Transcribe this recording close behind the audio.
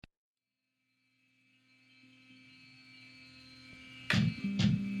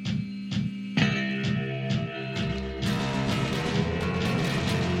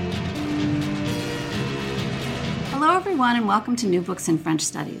everyone, and welcome to New Books in French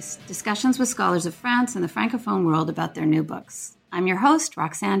Studies, discussions with scholars of France and the Francophone world about their new books. I'm your host,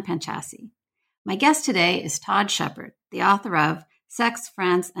 Roxanne Panchasi. My guest today is Todd Shepard, the author of Sex,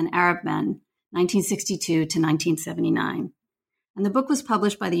 France, and Arab Men, 1962 to 1979. And the book was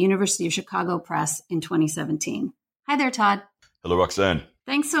published by the University of Chicago Press in 2017. Hi there, Todd. Hello, Roxanne.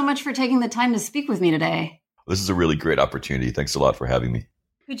 Thanks so much for taking the time to speak with me today. This is a really great opportunity. Thanks a lot for having me.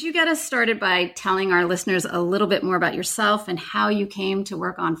 Could you get us started by telling our listeners a little bit more about yourself and how you came to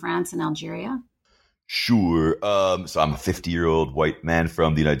work on France and Algeria? Sure. So I'm a 50-year-old white man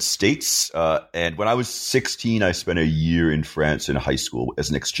from the United States. And when I was 16, I spent a year in France in high school as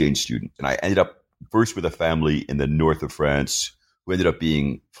an exchange student. And I ended up first with a family in the north of France who ended up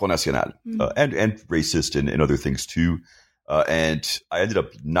being Front National and racist and other things too. And I ended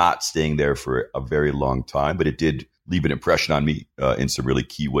up not staying there for a very long time, but it did leave an impression on me in some really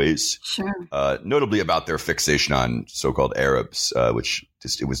key ways. Sure. Notably about their fixation on so-called Arabs, which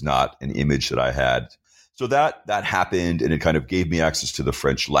it was not an image that I had. So that happened, and it kind of gave me access to the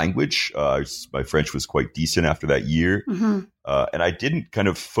French language. My French was quite decent after that year. Mm-hmm. And I didn't kind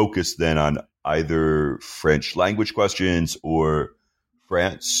of focus then on either French language questions or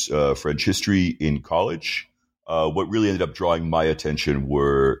French history in college. What really ended up drawing my attention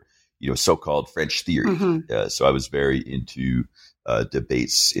were so-called French theory. Mm-hmm. So I was very into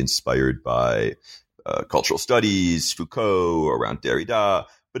debates inspired by cultural studies, Foucault, around Derrida.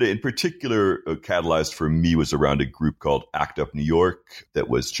 But in particular, catalyzed for me was around a group called ACT UP New York that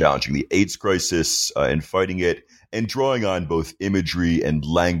was challenging the AIDS crisis and fighting it, and drawing on both imagery and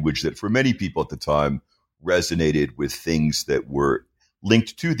language that for many people at the time resonated with things that were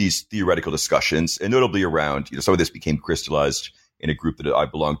linked to these theoretical discussions, and notably around, some of this became crystallized in a group that I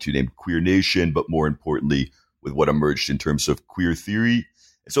belonged to named Queer Nation, but more importantly, with what emerged in terms of queer theory.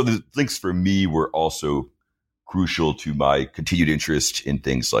 So the links for me were also crucial to my continued interest in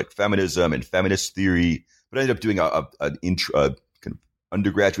things like feminism and feminist theory. But I ended up doing a kind of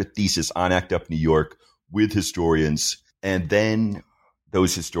undergraduate thesis on ACT UP New York with historians. And then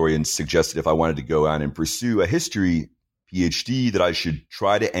those historians suggested if I wanted to go on and pursue a history PhD that I should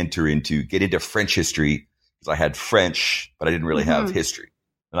try to get into French history, because I had French, but I didn't really have history.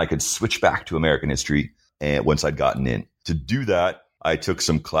 And I could switch back to American history once I'd gotten in. To do that, I took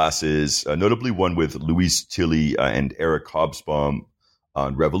some classes, notably one with Louise Tilly and Eric Hobsbawm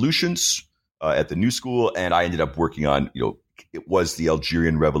on revolutions at the New School. And I ended up working on, it was the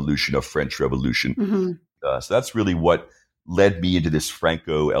Algerian Revolution, a French Revolution. Mm-hmm. So that's really what led me into this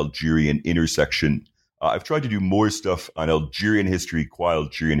Franco-Algerian intersection. I've tried to do more stuff on Algerian history, qua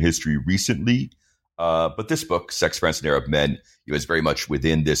Algerian history recently. But this book, Sex, France, and Arab Men, is very much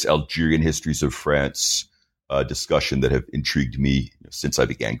within this Algerian histories of France discussion that have intrigued me since I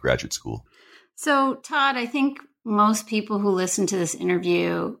began graduate school. So, Todd, I think most people who listen to this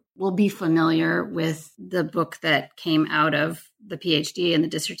interview will be familiar with the book that came out of the PhD and the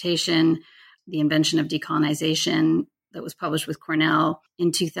dissertation, The Invention of Decolonization, that was published with Cornell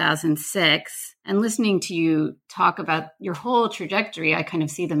in 2006. And listening to you talk about your whole trajectory, I kind of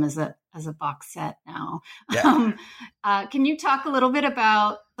see them as a box set now. Yeah. Can you talk a little bit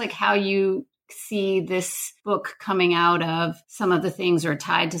about how you see this book coming out of some of the things or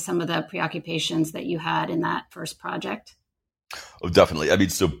tied to some of the preoccupations that you had in that first project? Oh, definitely. I mean,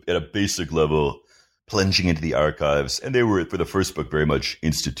 so at a basic level, plunging into the archives, and they were, for the first book, very much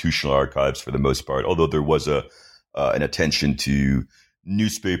institutional archives for the most part, although there was an attention to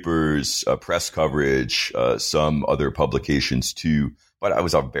newspapers, press coverage, some other publications too. But I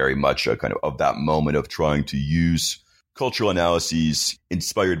was very much kind of that moment of trying to use cultural analyses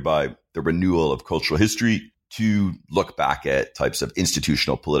inspired by the renewal of cultural history to look back at types of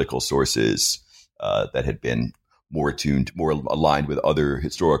institutional political sources that had been more attuned, more aligned with other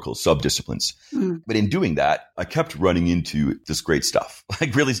historical subdisciplines. But in doing that, I kept running into this great stuff,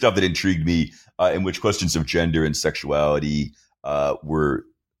 like really stuff that intrigued me, in which questions of gender and sexuality were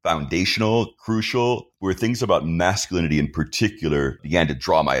foundational, crucial, where things about masculinity in particular began to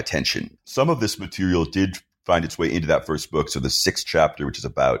draw my attention. Some of this material did find its way into that first book. So the 6th chapter, which is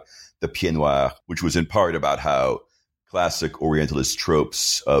about the pied noir, which was in part about how classic Orientalist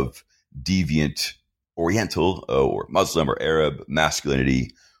tropes of deviant Oriental or Muslim or Arab masculinity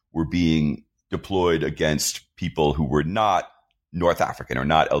were being deployed against people who were not North African or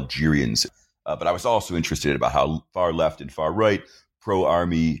not Algerians. But I was also interested about how far left and far right,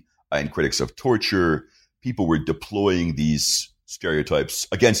 pro-army and critics of torture, people were deploying these stereotypes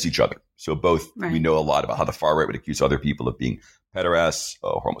against each other. So both, we know a lot about how the far right would accuse other people of being pederasts,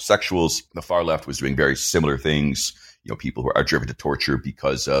 homosexuals. The far left was doing very similar things. People who are driven to torture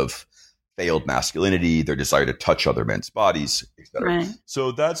because of failed masculinity, their desire to touch other men's bodies, etc. Right.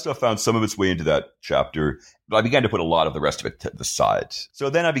 So that stuff found some of its way into that chapter, but I began to put a lot of the rest of it to the side. So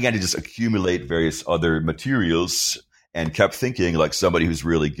then I began to just accumulate various other materials and kept thinking like somebody who's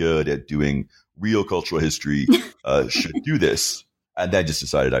really good at doing real cultural history should do this. And then just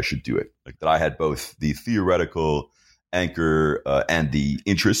decided I should do it. Like that I had both the theoretical anchor and the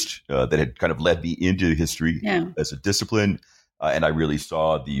interest that had kind of led me into history as a discipline. And I really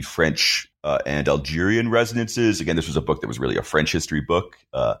saw the French and Algerian resonances. Again, this was a book that was really a French history book,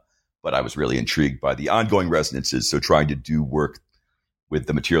 but I was really intrigued by the ongoing resonances. So trying to do work with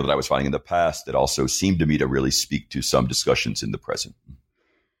the material that I was finding in the past that also seemed to me to really speak to some discussions in the present.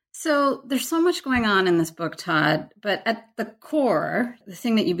 So there's so much going on in this book, Todd, but at the core, the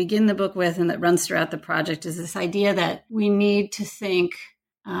thing that you begin the book with and that runs throughout the project is this idea that we need to think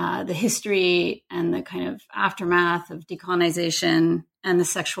the history and the kind of aftermath of decolonization and the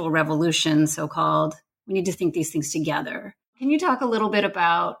sexual revolution, so-called. We need to think these things together. Can you talk a little bit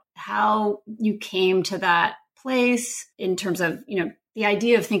about how you came to that place in terms of, the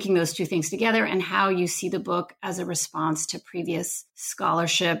idea of thinking those two things together and how you see the book as a response to previous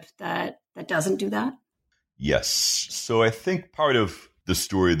scholarship that doesn't do that? Yes. So I think part of the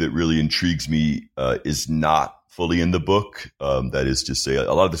story that really intrigues me is not fully in the book. That is to say,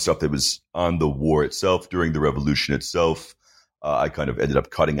 a lot of the stuff that was on the war itself, during the revolution itself, I kind of ended up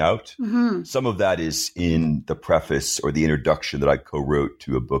cutting out. Mm-hmm. Some of that is in the preface or the introduction that I co-wrote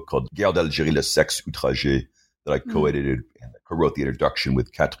to a book called Guerre d'Algérie, le sexe outragé, that I co-edited and co-wrote the introduction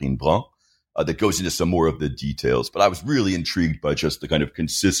with Catherine Brun, that goes into some more of the details. But I was really intrigued by just the kind of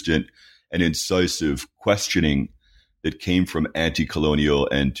consistent and incisive questioning that came from anti-colonial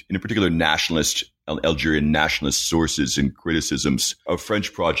and, in particular, nationalist, Algerian nationalist sources and criticisms of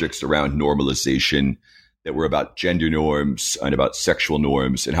French projects around normalization that were about gender norms and about sexual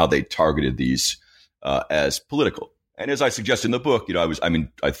norms and how they targeted these as political. And as I suggest in the book,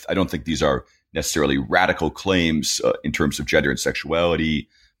 I don't think these are necessarily radical claims in terms of gender and sexuality.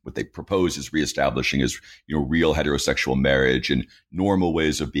 What they propose is reestablishing as real heterosexual marriage and normal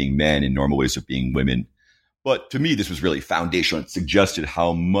ways of being men and normal ways of being women. But to me, this was really foundational. It suggested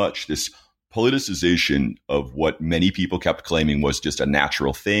how much this politicization of what many people kept claiming was just a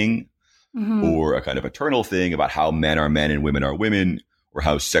natural thing, mm-hmm. or a kind of eternal thing about how men are men and women are women, or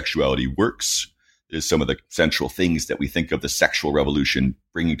how sexuality works, is some of the central things that we think of the sexual revolution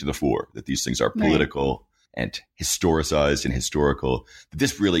bringing to the fore, that these things are political and historicized and historical. But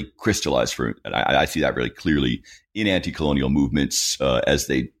this really crystallized and I see that really clearly in anti-colonial movements as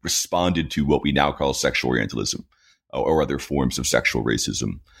they responded to what we now call sexual Orientalism or other forms of sexual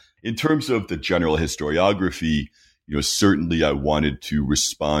racism. In terms of the general historiography, certainly I wanted to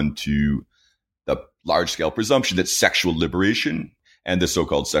respond to the large-scale presumption that sexual liberation and the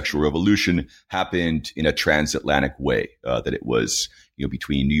so-called sexual revolution happened in a transatlantic way, that it was,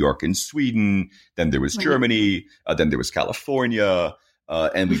 between New York and Sweden, then there was Germany, then there was California,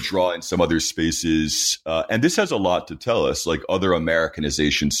 and we draw in some other spaces. And this has a lot to tell us, like other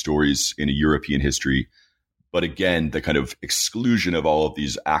Americanization stories in a European history. But again, the kind of exclusion of all of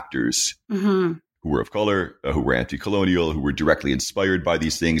these actors mm-hmm. who were of color, who were anti-colonial, who were directly inspired by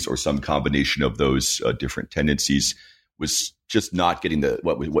these things, or some combination of those different tendencies, was just not getting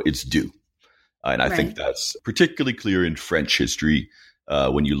what it's due. And I think that's particularly clear in French history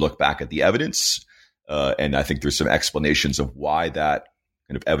when you look back at the evidence. And I think there's some explanations of why that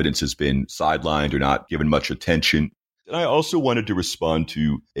kind of evidence has been sidelined or not given much attention. And I also wanted to respond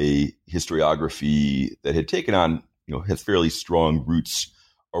to a historiography that had taken on, has fairly strong roots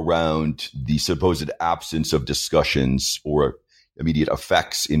around the supposed absence of discussions or immediate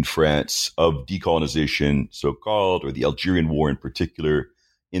effects in France of decolonization, so-called, or the Algerian War in particular,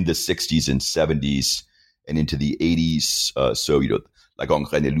 in the 60s and 70s and into the 80s. La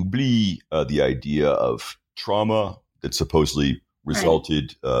gangrène et l'oubli, the idea of trauma that supposedly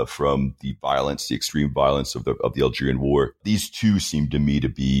resulted from the violence, the extreme violence of the Algerian War. These two seem to me to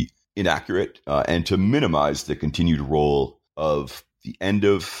be inaccurate and to minimize the continued role of the end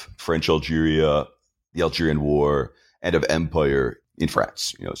of French Algeria, the Algerian War, and of empire in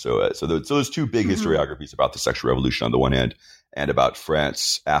France. So those two big mm-hmm. historiographies about the sexual revolution on the one hand, and about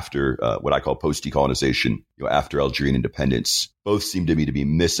France after what I call post-decolonization, after Algerian independence, both seem to me to be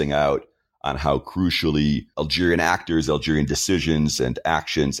missing out on how crucially Algerian actors, Algerian decisions and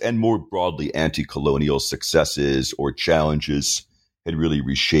actions, and more broadly anti-colonial successes or challenges had really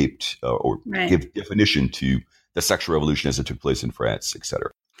reshaped or give definition to the sexual revolution as it took place in France, et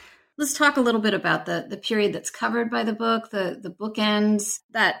cetera. Let's talk a little bit about the period that's covered by the book, the bookends.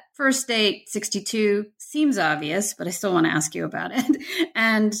 That first date, 62, seems obvious, but I still want to ask you about it.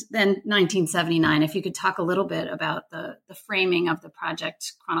 And then 1979, if you could talk a little bit about the framing of the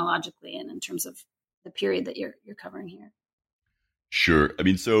project chronologically and in terms of the period that you're covering here. Sure. I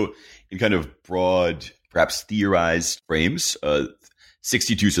mean, so in kind of broad, perhaps theorized frames,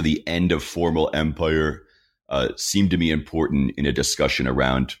 62, so the end of formal empire, seemed to me important in a discussion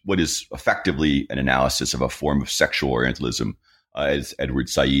around what is effectively an analysis of a form of sexual Orientalism, as Edward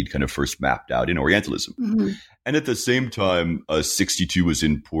Said kind of first mapped out in Orientalism. Mm-hmm. And at the same time, 62 was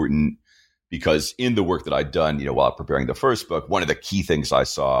important because in the work that I'd done, while preparing the first book, one of the key things I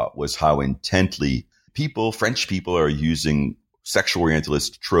saw was how intently French people are using sexual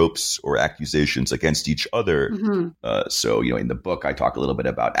Orientalist tropes or accusations against each other. Mm-hmm. So, in the book, I talk a little bit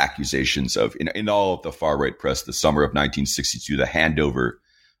about accusations of, in all of the far-right press, the summer of 1962, the handover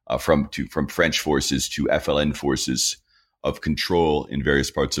from French forces to FLN forces of control in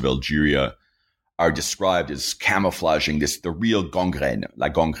various parts of Algeria are described as camouflaging the real gangrène, la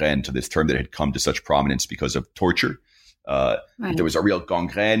gangrène, to this term that had come to such prominence because of torture. Right. There was a real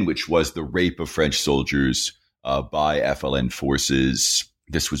gangrène, which was the rape of French soldiers by FLN forces.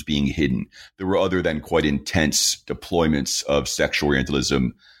 This was being hidden. There were other than quite intense deployments of sexual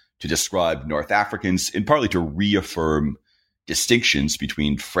Orientalism to describe North Africans, and partly to reaffirm distinctions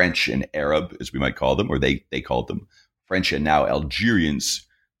between French and Arab, as we might call them, or they called them French and now Algerians,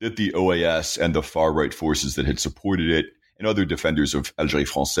 that the OAS and the far-right forces that had supported it and other defenders of Algérie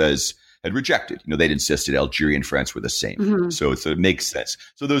Française had rejected. They'd insisted Algeria and France were the same. Mm-hmm. So it makes sense.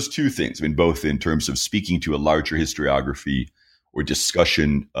 So those two things, both in terms of speaking to a larger historiography or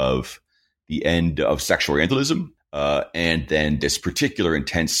discussion of the end of sexual Orientalism, and then this particular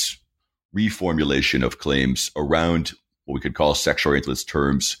intense reformulation of claims around what we could call sexual Orientalist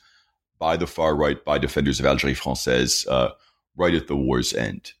terms by the far right, by defenders of Algérie Française, right at the war's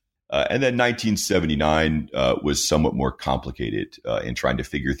end. And then 1979 was somewhat more complicated in trying to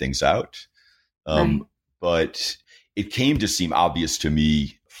figure things out. Right. But it came to seem obvious to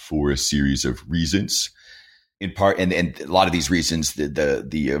me for a series of reasons. In part, and a lot of these reasons,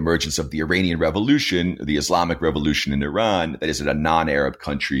 the emergence of the Iranian Revolution, the Islamic Revolution in Iran, that is, in a non-Arab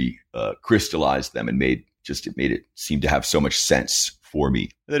country, crystallized them and made it seem to have so much sense for me.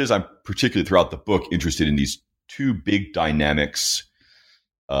 And that is, I'm particularly throughout the book interested in these two big dynamics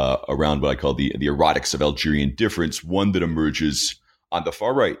around what I call the erotics of Algerian difference, one that emerges on the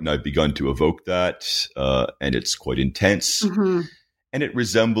far right, and I've begun to evoke that, and it's quite intense, mm-hmm. and it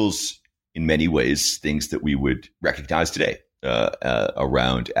resembles, in many ways, things that we would recognize today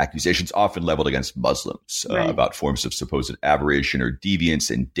around accusations often leveled against Muslims about forms of supposed aberration or deviance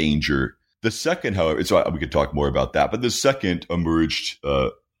and danger. The second, however, so we could talk more about that, but the second emerged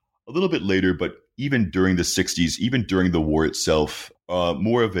a little bit later, but even during the 60s, even during the war itself,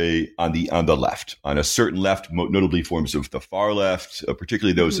 more of on the left, on a certain left, notably forms of the far left,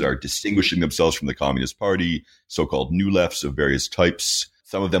 particularly those mm-hmm. that are distinguishing themselves from the Communist Party, so-called new lefts of various types.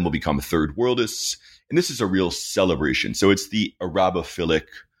 Some of them will become third worldists. And this is a real celebration. So it's the Arabophilic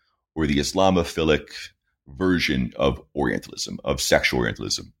or the Islamophilic version of Orientalism, of sexual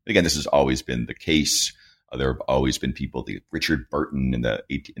Orientalism. Again, this has always been the case. There have always been people, Richard Burton in the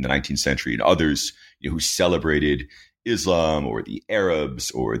 19th century and others, who celebrated Islam or the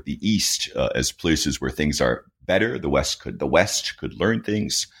Arabs or the East as places where things are better. The West could learn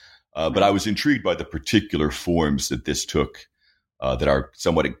things. But I was intrigued by the particular forms that this took that are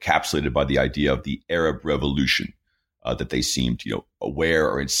somewhat encapsulated by the idea of the Arab Revolution, that they seemed, aware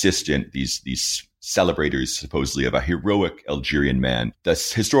or insistent, these celebrators supposedly of a heroic Algerian man, the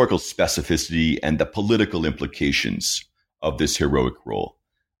historical specificity and the political implications of this heroic role.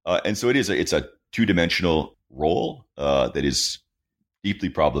 And so it's a two-dimensional role that is deeply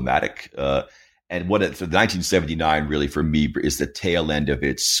problematic. And the 1979 really for me is the tail end of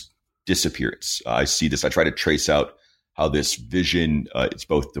its disappearance. I see this, I try to trace out how this vision, it's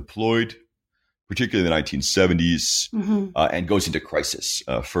both deployed, particularly in the 1970s, mm-hmm. And goes into crisis.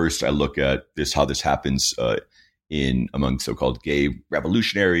 First, I look at how this happens among so-called gay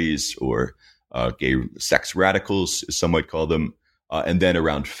revolutionaries or gay sex radicals, as some might call them, and then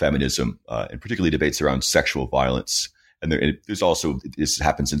around feminism, and particularly debates around sexual violence. And there's also, this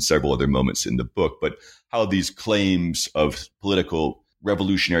happens in several other moments in the book, but how these claims of political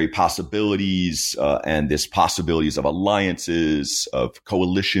revolutionary possibilities and this possibilities of alliances, of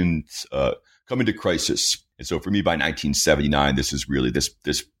coalitions, come into crisis. And so for me, by 1979, this is really this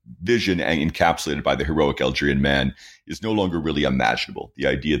vision encapsulated by the heroic Algerian man is no longer really imaginable. The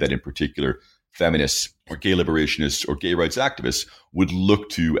idea that in particular, feminists or gay liberationists or gay rights activists would look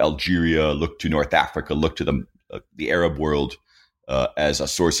to Algeria, look to North Africa, look to the Arab world as a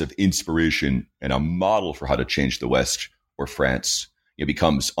source of inspiration and a model for how to change the West or France, it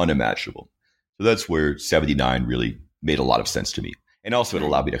becomes unimaginable. So that's where 79 really made a lot of sense to me. And also it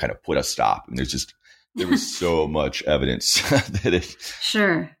allowed me to kind of put a stop. And there was so much evidence that it.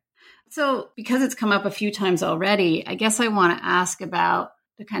 Sure. So because it's come up a few times already, I guess I want to ask about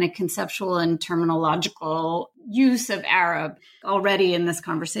the kind of conceptual and terminological use of Arab. Already in this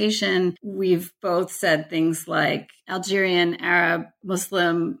conversation, we've both said things like Algerian, Arab,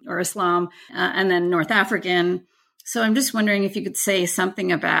 Muslim or Islam, and then North African. So I'm just wondering if you could say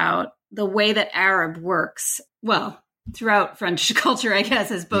something about the way that Arab works. Well, throughout French culture, I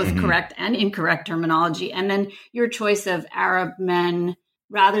guess, is both correct and incorrect terminology. And then your choice of Arab men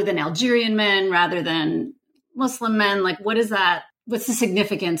rather than Algerian men, rather than Muslim men, like what is that? What's the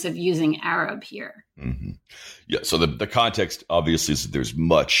significance of using Arab here? Mm-hmm. Yeah, so the context obviously is that there's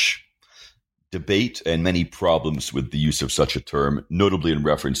much debate and many problems with the use of such a term, notably in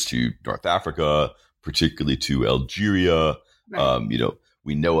reference to North Africa, particularly to Algeria. Right.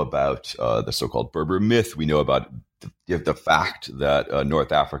 We know about the so-called Berber myth. We know about the fact that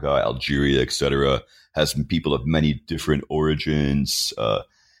North Africa, Algeria, etc., has people of many different origins,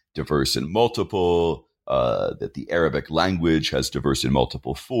 diverse and multiple. That the Arabic language has diverse and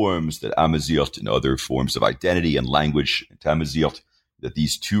multiple forms, that Amazigh and other forms of identity and language, Tamazight, that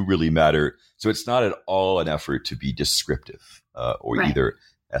these two really matter. So it's not at all an effort to be descriptive or right. either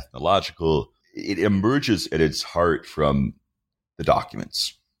ethnological. It emerges at its heart from the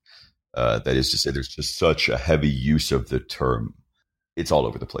documents. That is to say, there's just such a heavy use of the term. It's all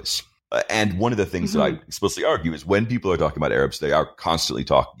over the place. And one of the things that I explicitly argue is when people are talking about Arabs, they are constantly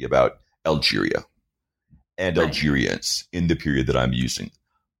talking about Algeria and right. Algerians in the period that I'm using.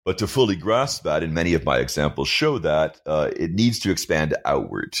 But to fully grasp that, and many of my examples show that, it needs to expand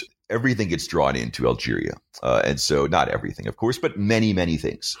outward. Everything gets drawn into Algeria. And so not everything, of course, but many, many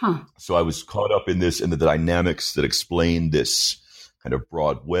things. So I was caught up in this, in the dynamics that explain this kind of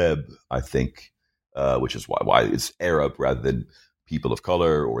broad web, I think, which is why it's Arab rather than people of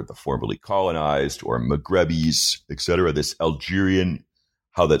color or the formerly colonized or Maghrebis, etc. This Algerian,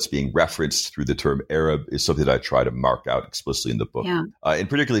 how that's being referenced through the term Arab is something that I try to mark out explicitly in the book. Yeah. And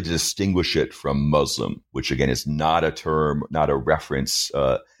particularly to distinguish it from Muslim, which again is not a term, not a reference.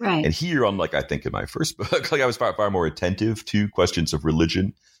 Right. And here, unlike I think in my first book, I was far more attentive to questions of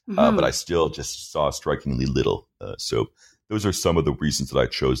religion, but I still just saw strikingly little. So those are some of the reasons that I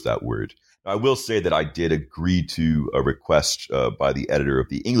chose that word. I will say that I did agree to a request by the editor of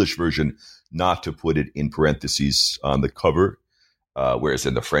the English version not to put it in parentheses on the cover, whereas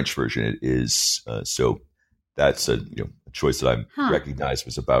in the French version it is. So that's a choice that I recognized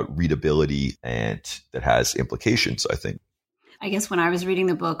was about readability and that has implications, I think. I guess when I was reading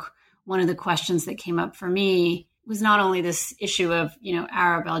the book, one of the questions that came up for me was not only this issue of,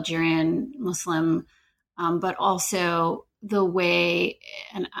 Arab, Algerian, Muslim, but also the way,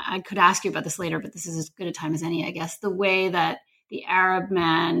 and I could ask you about this later, but this is as good a time as any, I guess, the way that the Arab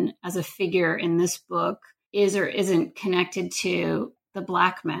man as a figure in this book is or isn't connected to the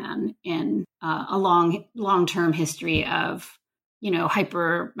Black man in a long-term history of,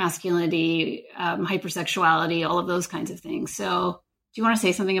 hyper masculinity, hypersexuality, all of those kinds of things. So do you want to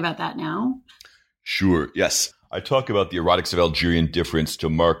say something about that now? Sure. Yes. I talk about the erotics of Algerian difference to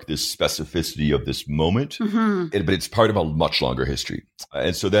mark this specificity of this moment, but it's part of a much longer history.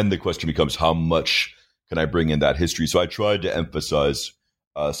 And so then the question becomes, how much can I bring in that history? So I tried to emphasize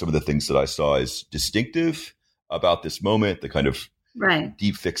some of the things that I saw as distinctive about this moment, the kind of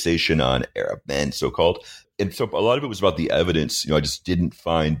deep fixation on Arab men, so-called. And so a lot of it was about the evidence. I just didn't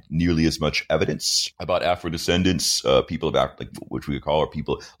find nearly as much evidence about Afro-descendants, people about which we would call, or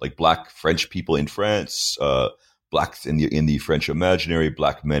people like Black French people in France, Blacks in the French imaginary,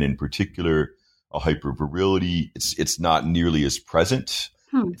 Black men in particular, a hyper-virility. It's not nearly as present.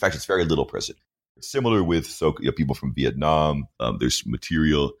 In fact, it's very little present. Similar with people from Vietnam. There's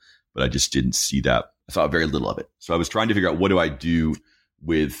material, but I just didn't see that. I saw very little of it. So I was trying to figure out, what do I do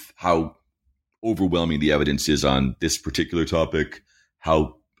with how overwhelming the evidence is on this particular topic,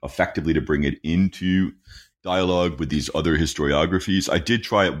 how effectively to bring it into dialogue with these other historiographies. I did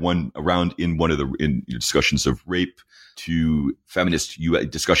try it in discussions of rape to feminist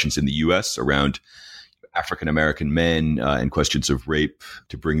discussions in the U.S. around African-American men and questions of rape,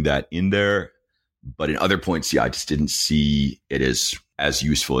 to bring that in there. But in other points, I just didn't see it as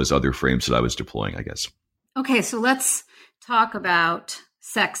useful as other frames that I was deploying, I guess. Okay, so let's talk about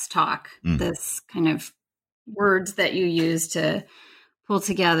sex talk, this kind of words that you use to pull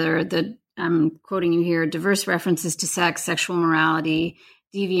together the I'm quoting you here, diverse references to sex, sexual morality,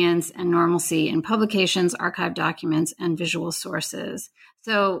 deviance, and normalcy in publications, archived documents, and visual sources.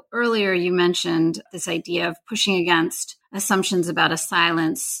 So earlier you mentioned this idea of pushing against assumptions about a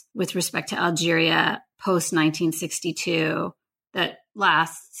silence with respect to Algeria post-1962 that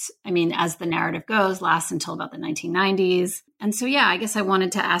lasts, as the narrative goes, lasts until about the 1990s. And so, I guess I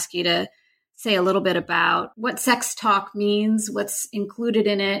wanted to ask you to say a little bit about what sex talk means, what's included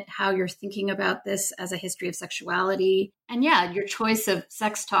in it, how you're thinking about this as a history of sexuality, and your choice of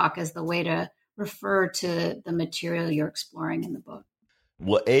sex talk as the way to refer to the material you're exploring in the book.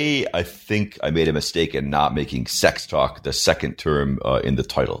 Well, I think I made a mistake in not making sex talk the second term in the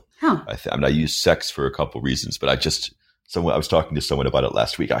title. Huh. I use sex for a couple reasons, but I was talking to someone about it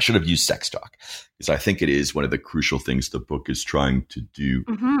last week. I should have used sex talk because I think it is one of the crucial things the book is trying to do.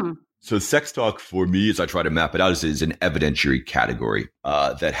 Mm-hmm. So sex talk for me, as I try to map it out, is an evidentiary category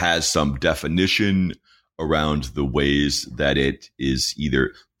that has some definition around the ways that it is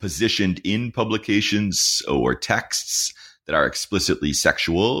either positioned in publications or texts that are explicitly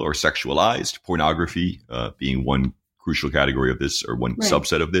sexual or sexualized, pornography being one crucial category of this or one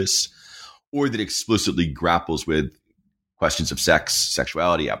subset of this, or that explicitly grapples with questions of sex,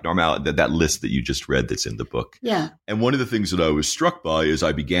 sexuality, abnormality, that list that you just read that's in the book. Yeah. And one of the things that I was struck by as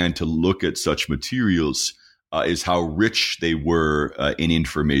I began to look at such materials is how rich they were in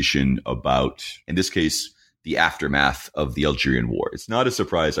information about, in this case, the aftermath of the Algerian War. It's not a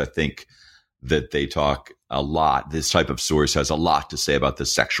surprise, I think, that they talk a lot. This type of source has a lot to say about the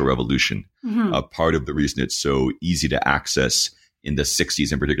sexual revolution. Mm-hmm. Part of the reason it's so easy to access in the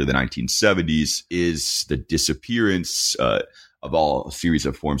 60s, in particular the 1970s, is the disappearance of all a series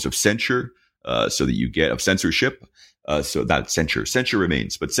of forms of censure, so that you get of censorship. So not censure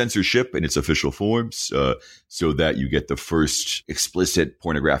remains, but censorship in its official forms, so that you get the first explicit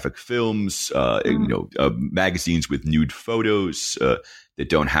pornographic films, magazines with nude photos that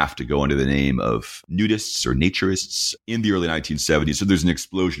don't have to go under the name of nudists or naturists in the early 1970s. So there's an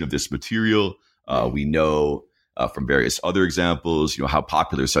explosion of this material. We know from various other examples, how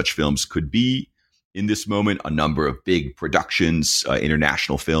popular such films could be in this moment. A number of big productions,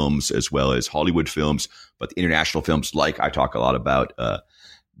 international films as well as Hollywood films, but the international films, like I talk a lot about,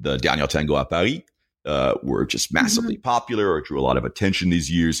 the Dernier Tango à Paris, were just massively popular or drew a lot of attention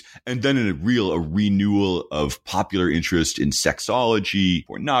these years. And then a renewal of popular interest in sexology,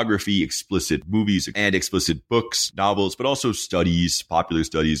 pornography, explicit movies and explicit books, novels, but also popular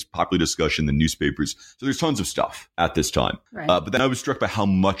discussion in the newspapers. So there's tons of stuff at this time. Right. But then I was struck by how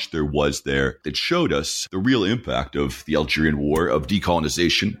much there was there that showed us the real impact of the Algerian War, of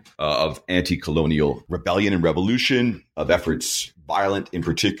decolonization, of anti-colonial rebellion and revolution, of efforts, violent in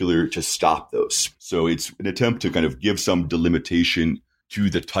particular, to stop those. So it's an attempt to kind of give some delimitation to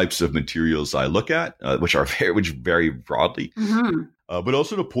the types of materials I look at, which vary broadly, but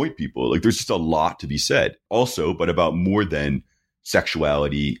also to point people, like there's just a lot to be said also, but about more than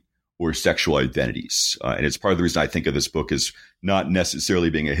sexuality or sexual identities. And it's part of the reason I think of this book as not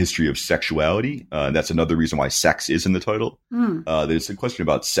necessarily being a history of sexuality. That's another reason why sex is in the title. That it's a question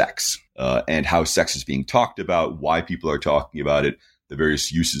about sex and how sex is being talked about, why people are talking about it, the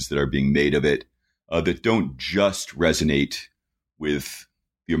various uses that are being made of it, that don't just resonate with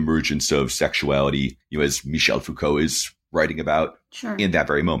the emergence of sexuality, as Michel Foucault is writing about in that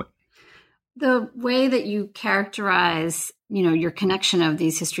very moment. The way that you characterize, your connection of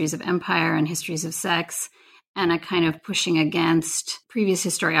these histories of empire and histories of sex and a kind of pushing against previous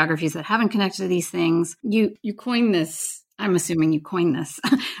historiographies that haven't connected to these things, you coined this, I'm assuming you coined this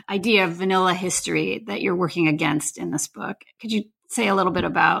idea of vanilla history that you're working against in this book. Could you say a little bit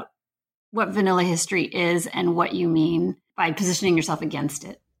about what vanilla history is and what you mean by positioning yourself against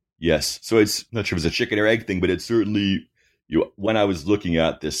it? Yes. So it's not sure if it's a chicken or egg thing, but it's certainly, when I was looking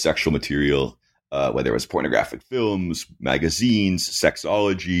at this sexual material, whether it was pornographic films, magazines,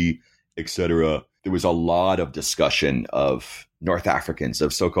 sexology, etc., there was a lot of discussion of North Africans,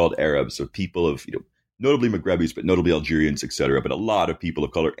 of so-called Arabs, of people of, notably Maghrebis, but notably Algerians, etc., but a lot of people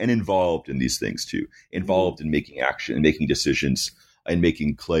of color and involved in these things too, involved in making action and making decisions and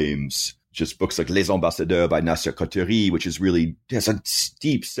making claims. Just books like Les Ambassadeurs by Nasser Khateri, which has a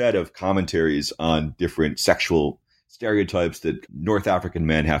deep set of commentaries on different sexual stereotypes that North African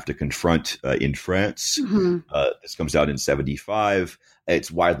men have to confront in France. This comes out in 1975.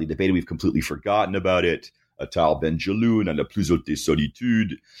 It's widely debated. We've completely forgotten about it. Tal Ben Jaloun and La Plus Haute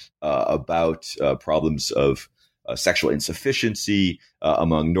Solitude about problems of sexual insufficiency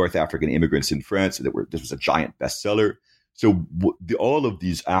among North African immigrants in France. This was a giant bestseller. So all of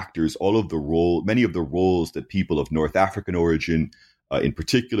these actors, many of the roles that people of North African origin in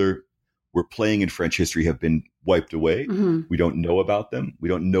particular were playing in French history have been wiped away. Mm-hmm. We don't know about them. We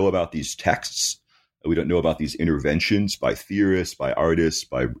don't know about these texts. We don't know about these interventions by theorists, by artists,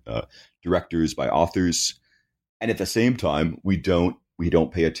 by directors, by authors. And at the same time, we don't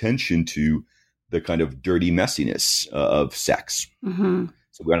pay attention to the kind of dirty messiness of sex. Mm-hmm.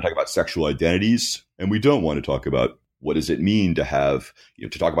 So we want to talk about sexual identities, and we don't want to talk about what does it mean to have, to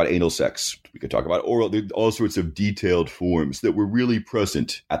talk about anal sex. We could talk about oral, all sorts of detailed forms that were really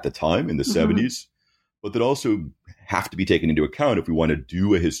present at the time in the 70s, but that also have to be taken into account if we want to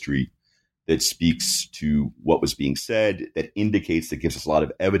do a history that speaks to what was being said, that indicates, that gives us a lot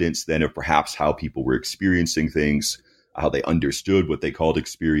of evidence then of perhaps how people were experiencing things, how they understood what they called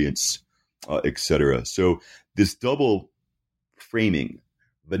experience, etc. So this double framing,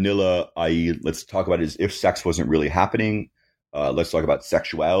 vanilla, i.e., let's talk about it as if sex wasn't really happening. Let's talk about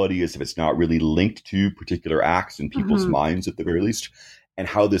sexuality as if it's not really linked to particular acts in people's minds at the very least, and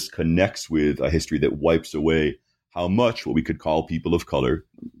how this connects with a history that wipes away how much what we could call people of color,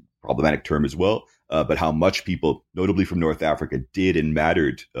 problematic term as well, but how much people, notably from North Africa, did and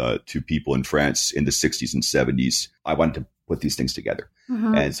mattered to people in France in the 60s and 70s. I wanted to put these things together.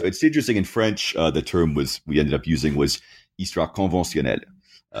 And so it's interesting, in French, the term we ended up using was histoire conventionnelle.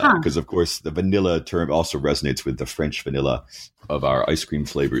 Because, of course, the vanilla term also resonates with the French vanilla of our ice cream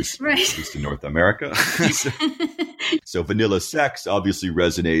flavors, right, at least in North America. So vanilla sex obviously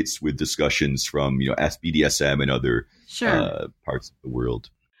resonates with discussions from, BDSM and other parts of the world.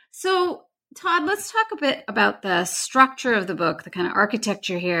 So, Todd, let's talk a bit about the structure of the book, the kind of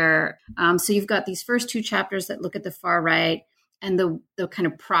architecture here. So you've got these first two chapters that look at the far right and the kind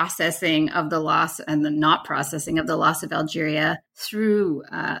of processing of the loss and the not processing of the loss of Algeria through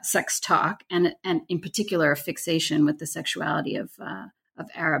sex talk, and in particular a fixation with the sexuality of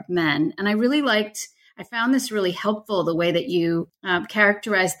Arab men. And I found this really helpful, the way that you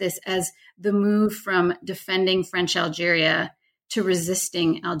characterized this as the move from defending French Algeria to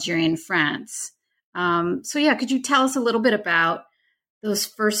resisting Algerian France. Could you tell us a little bit about those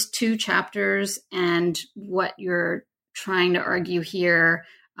first two chapters and what you're trying to argue here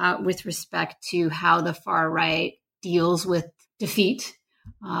with respect to how the far right deals with defeat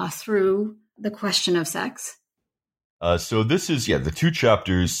through the question of sex? So this is, the two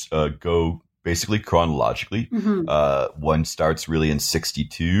chapters go basically chronologically. One starts really in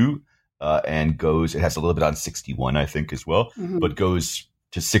 62 and goes, it has a little bit on 61, I think, as well, but goes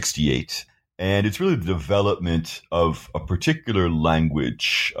to 68. And it's really the development of a particular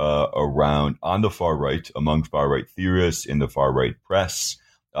language around, on the far right, among far right theorists, in the far right press,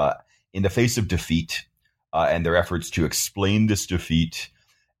 in the face of defeat, and their efforts to explain this defeat.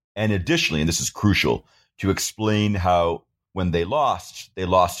 And additionally, and this is crucial, to explain how when they lost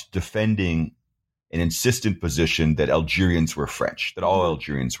defending an insistent position that Algerians were French, that all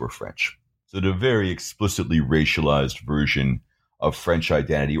Algerians were French. So the very explicitly racialized version of French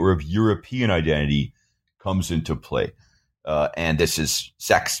identity or of European identity comes into play. And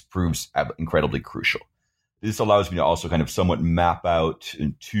sex proves incredibly crucial. This allows me to also kind of somewhat map out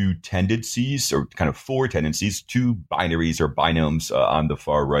two tendencies, or kind of four tendencies, two binaries or binomes on the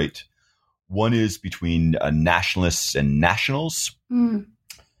far right. One is between nationalists and nationals.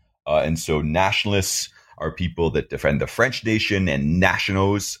 And so nationalists are people that defend the French nation, and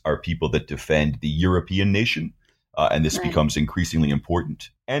nationals are people that defend the European nation. And this becomes increasingly important.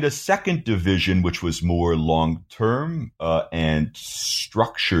 And a second division, which was more long-term and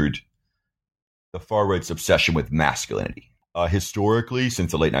structured, the far right's obsession with masculinity. Historically,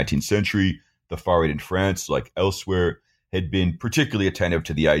 since the late 19th century, the far right in France, like elsewhere, had been particularly attentive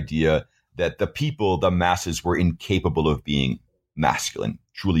to the idea that the people, the masses, were incapable of being masculine,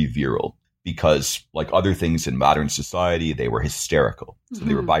 truly virile, because like other things in modern society, they were hysterical. So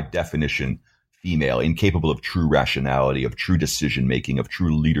they were by definition female, incapable of true rationality, of true decision-making, of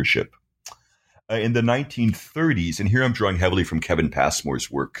true leadership. In the 1930s, and here I'm drawing heavily from Kevin Passmore's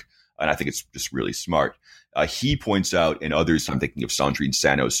work, and I think it's just really smart. He points out, and others, I'm thinking of Sandrine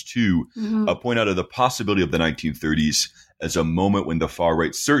Sanos too, point out of the possibility of the 1930s as a moment when the far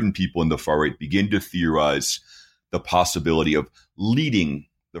right, certain people in the far right, begin to theorize the possibility of leading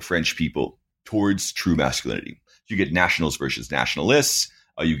the French people towards true masculinity. So you get nationals versus nationalists.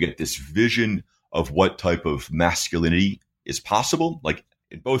 You get this vision of what type of masculinity is possible. Like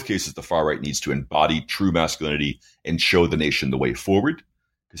in both cases, the far right needs to embody true masculinity and show the nation the way forward,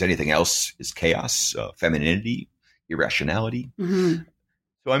 because anything else is chaos, femininity, irrationality.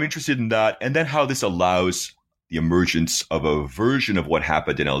 So I'm interested in that. And then how this allows the emergence of a version of what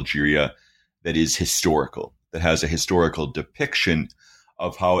happened in Algeria that is historical, that has a historical depiction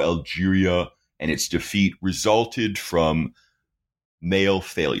of how Algeria and its defeat resulted from male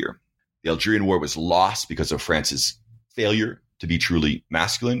failure. The Algerian War was lost because of France's failure to be truly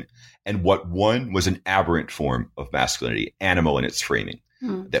masculine. And what won was an aberrant form of masculinity, animal in its framing,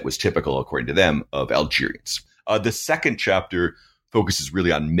 that was typical, according to them, of Algerians. The second chapter focuses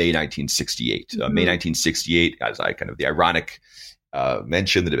really on May 1968. May 1968, as I kind of the ironic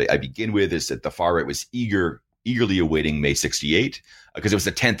mention that I begin with, is that the far right was eagerly awaiting May 68 because it was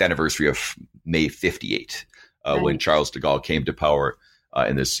the 10th anniversary of May 58, when Charles de Gaulle came to power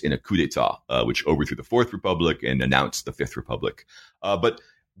in a coup d'etat, which overthrew the Fourth Republic and announced the Fifth Republic. But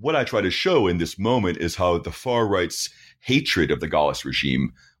what I try to show in this moment is how the far right's hatred of the Gaullist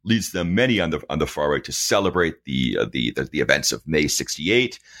regime leads them, many on the far right, to celebrate the events of May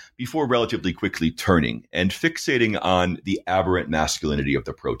 68 before relatively quickly turning and fixating on the aberrant masculinity of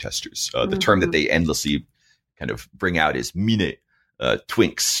the protesters. The term that they endlessly kind of bring out is mine,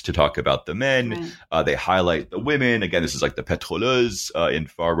 twinks, to talk about the men. Right. They highlight the women. Again, this is like the pétroleuses in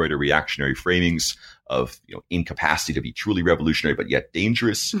far right or reactionary framings of incapacity to be truly revolutionary, but yet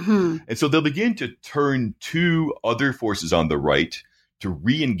dangerous. And so they'll begin to turn to other forces on the right to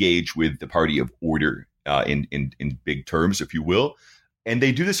re-engage with the party of order in big terms, if you will. And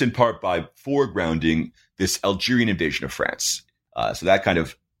they do this in part by foregrounding this Algerian invasion of France. So that kind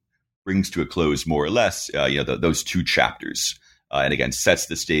of brings to a close, more or less, those two chapters. And again, sets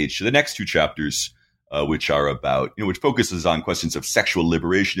the stage to the next two chapters, which are about, which focuses on questions of sexual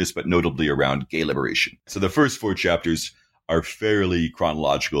liberationists, but notably around gay liberation. So the first four chapters are fairly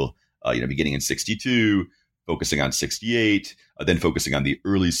chronological, beginning in 62, focusing on 68, then focusing on the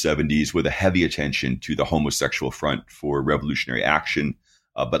early 70s with a heavy attention to the homosexual front for revolutionary action,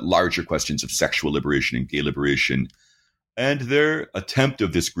 but larger questions of sexual liberation and gay liberation. And their attempt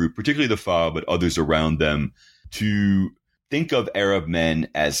of this group, particularly the FA, but others around them, to think of Arab men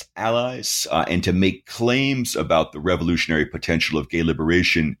as allies and to make claims about the revolutionary potential of gay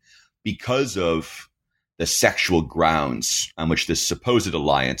liberation because of the sexual grounds on which this supposed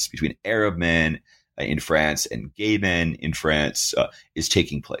alliance between Arab men in France and gay men in France is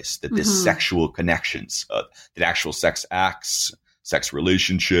taking place, that this sexual connections, that actual sex acts, sex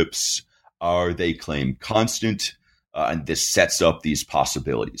relationships are, they claim, constant, and this sets up these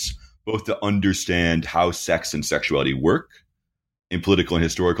possibilities, both to understand how sex and sexuality work in political and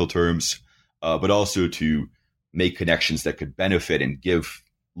historical terms, but also to make connections that could benefit and give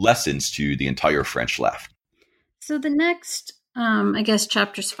lessons to the entire French left. So the next,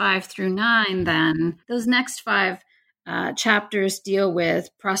 chapters 5 through 9, then, those next 5 chapters deal with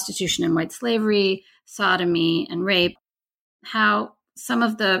prostitution and white slavery, sodomy and rape, how some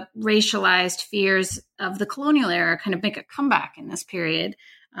of the racialized fears of the colonial era kind of make a comeback in this period.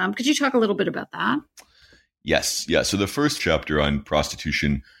 Could you talk a little bit about that? Yes. Yeah. So the first chapter on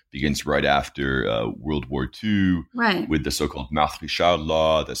prostitution begins right after World War II, right, with the so-called Maastricht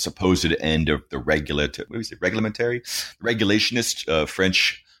Law, the supposed end of the regulationist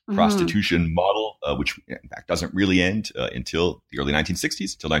French prostitution model, which in fact doesn't really end until the early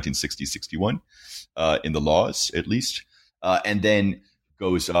 1960s, until 1960-61, in the laws at least, and then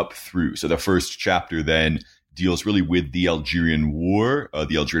goes up through. So the first chapter then deals really with the Algerian War,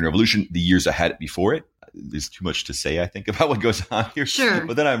 the Algerian Revolution, the years ahead before it. There's too much to say, I think, about what goes on here. Sure.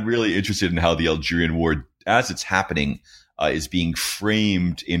 But then I'm really interested in how the Algerian War, as it's happening, is being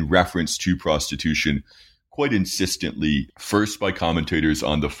framed in reference to prostitution quite insistently, first by commentators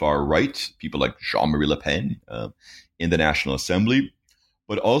on the far right, people like Jean-Marie Le Pen in the National Assembly,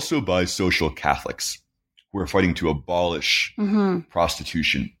 but also by social Catholics who are fighting to abolish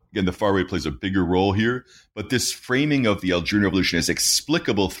prostitution. Again, the far right plays a bigger role here, but this framing of the Algerian Revolution as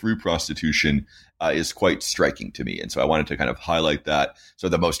explicable through prostitution is quite striking to me. And so I wanted to kind of highlight that. So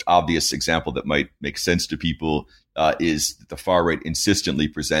the most obvious example that might make sense to people is that the far right insistently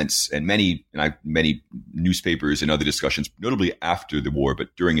presents, and many newspapers and other discussions, notably after the war,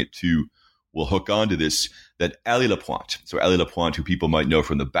 but during it too, will hook onto this, that Aly Lapointe, so Aly Lapointe, who people might know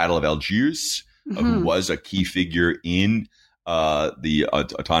from the Battle of Algiers, who was a key figure in the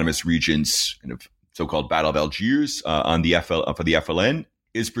autonomous regions kind of so-called Battle of Algiers for the FLN,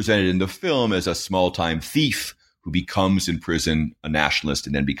 is presented in the film as a small-time thief who becomes in prison a nationalist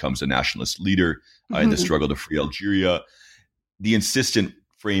and then becomes a nationalist leader in the struggle to free Algeria. The insistent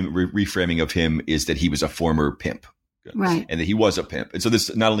reframing of him is that he was a former pimp. Right. And that he was a pimp. And so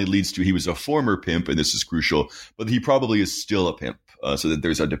this not only leads to he was a former pimp, and this is crucial, but he probably is still a pimp. So that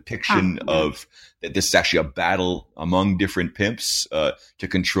there's a depiction of that this is actually a battle among different pimps to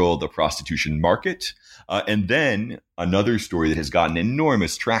control the prostitution market. And then another story that has gotten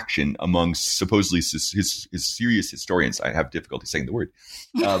enormous traction among supposedly his serious historians, I have difficulty saying the word,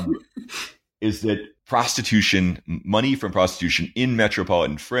 is that prostitution, money from prostitution in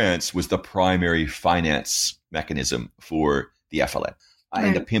metropolitan France was the primary finance mechanism for the FLN. Right.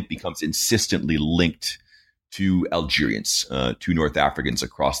 And the pimp becomes insistently linked to Algerians, to North Africans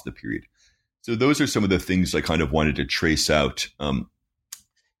across the period. So those are some of the things I kind of wanted to trace out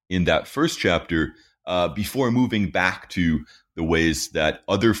in that first chapter before moving back to the ways that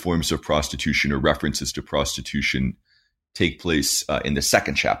other forms of prostitution or references to prostitution take place in the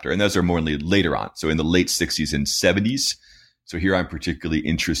second chapter. And those are more later on. So in the late 60s and 70s. So here I'm particularly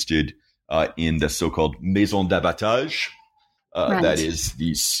interested in the so-called maison d'abattage. Right. That is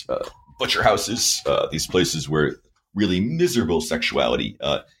these butcher houses, these places where really miserable sexuality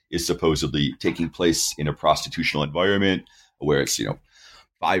is supposedly taking place in a prostitutional environment where it's,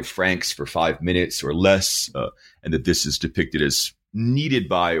 5 francs for 5 minutes or less, and that this is depicted as needed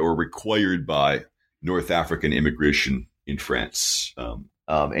by or required by North African immigration in France.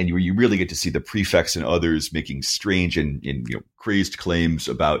 And you really get to see the prefects and others making strange and crazed claims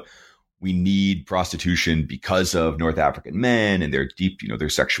about we need prostitution because of North African men and their deep, their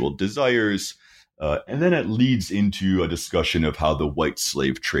sexual desires. And then it leads into a discussion of how the white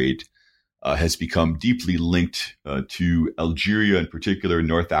slave trade has become deeply linked to Algeria in particular,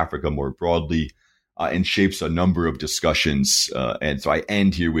 North Africa more broadly, and shapes a number of discussions. And so I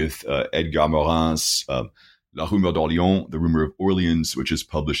end here with Edgar Morin's La Rumeur d'Orléans, The Rumor of Orleans, which is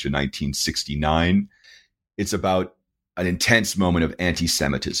published in 1969. It's about an intense moment of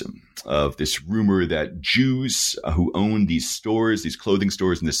anti-Semitism, of this rumor that Jews who own these stores, these clothing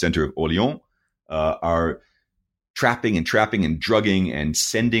stores in the center of Orléans, are trapping and drugging and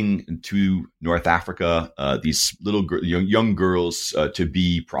sending to North Africa these little young girls to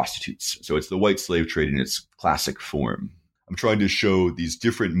be prostitutes. So it's the white slave trade in its classic form. I'm trying to show these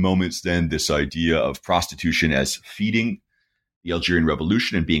different moments then, this idea of prostitution as feeding the Algerian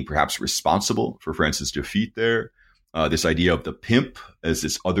Revolution and being perhaps responsible for France's defeat there. This idea of the pimp as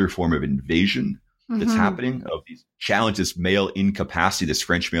this other form of invasion that's happening, of these challenges, male incapacity, this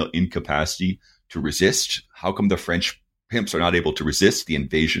French male incapacity to resist. How come the French pimps are not able to resist the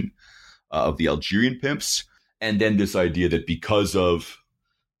invasion of the Algerian pimps? And then this idea that because of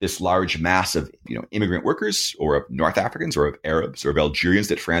this large mass of immigrant workers or of North Africans or of Arabs or of Algerians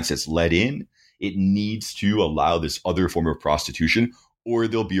that France has let in, it needs to allow this other form of prostitution, or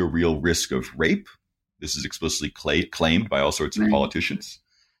there'll be a real risk of rape. This is explicitly claimed by all sorts of politicians.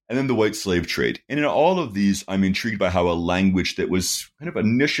 And then the white slave trade. And in all of these, I'm intrigued by how a language that was kind of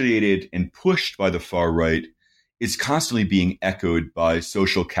initiated and pushed by the far right is constantly being echoed by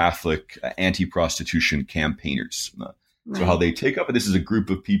social Catholic anti-prostitution campaigners. So how they take up, and this is a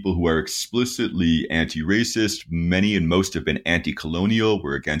group of people who are explicitly anti-racist. Many and most have been anti-colonial,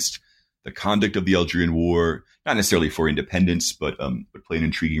 were against the conduct of the Algerian War, not necessarily for independence, but play an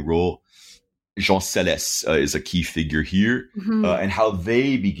intriguing role. Jean Célès is a key figure here, and how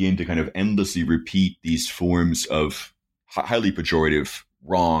they begin to kind of endlessly repeat these forms of highly pejorative,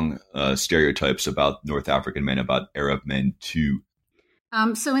 wrong stereotypes about North African men, about Arab men too.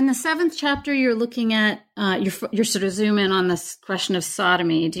 So in the 7th chapter, you're looking at, you're sort of zoom in on this question of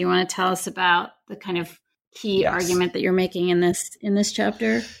sodomy. Do you want to tell us about the kind of key argument that you're making in this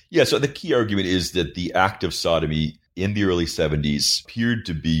chapter? Yeah, so the key argument is that the act of sodomy in the early 70s appeared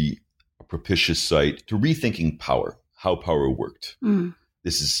to be a propitious site to rethinking power, how power worked.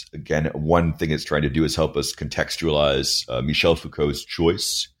 This is, again, one thing it's trying to do is help us contextualize Michel Foucault's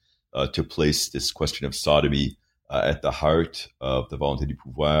choice to place this question of sodomy at the heart of the Volonté du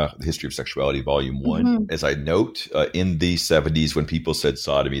Pouvoir, The History of Sexuality, Volume 1. As I note, in the 70s, when people said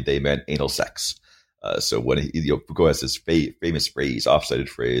sodomy, they meant anal sex. So when Foucault has this famous phrase, oft-cited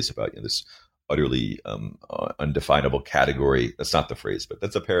phrase about this utterly undefinable category. That's not the phrase, but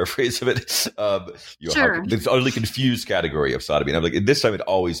that's a paraphrase of it. This utterly confused category of sodomy. And I'm like, this time it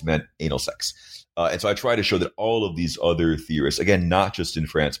always meant anal sex. And so I try to show that all of these other theorists, again, not just in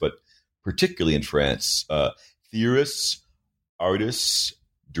France, but particularly in France, theorists, artists,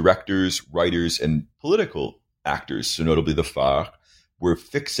 directors, writers, and political actors, so notably the FARC, were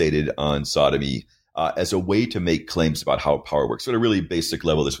fixated on sodomy as a way to make claims about how power works. So at a really basic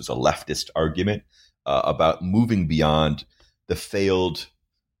level, this was a leftist argument about moving beyond the failed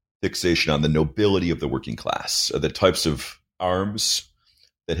fixation on the nobility of the working class, the types of arms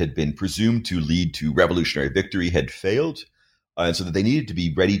that had been presumed to lead to revolutionary victory had failed, and so that they needed to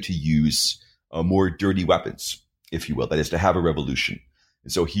be ready to use more dirty weapons, if you will, that is to have a revolution.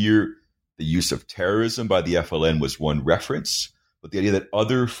 And so here, the use of terrorism by the FLN was one reference, but the idea that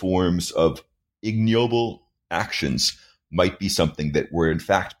other forms of ignoble actions might be something that were in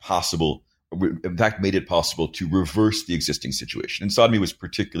fact possible, in fact made it possible to reverse the existing situation. And sodomy was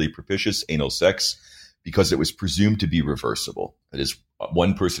particularly propitious, anal sex. because it was presumed to be reversible. That is,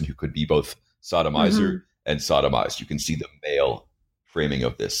 one person who could be both sodomizer and sodomized. You can see the male framing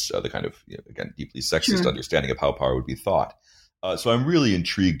of this, the kind of, again, deeply sexist understanding of how power would be thought. So I'm really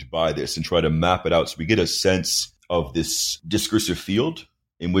intrigued by this and try to map it out so we get a sense of this discursive field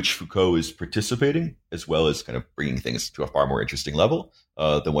in which Foucault is participating, as well as kind of bringing things to a far more interesting level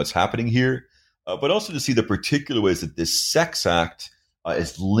than what's happening here. But also to see the particular ways that this sex act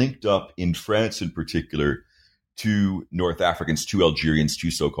is linked up in France in particular to North Africans, to Algerians, to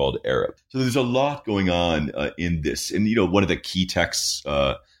so-called Arab. So there's a lot going on in this. And, one of the key texts,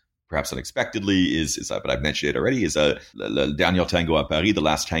 perhaps unexpectedly, is but I've mentioned it already, is Le Dernier Tango à Paris, The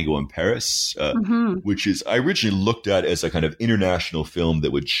Last Tango in Paris, which is I originally looked at as a kind of international film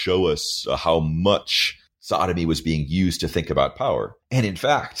that would show us how much sodomy was being used to think about power. And in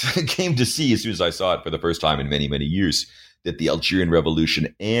fact, I came to see, as soon as I saw it for the first time in many, many years, that the Algerian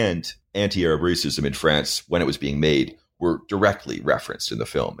Revolution and anti-Arab racism in France, when it was being made, were directly referenced in the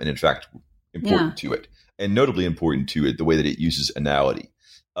film. And in fact, important to it. And notably important to it, the way that it uses anality.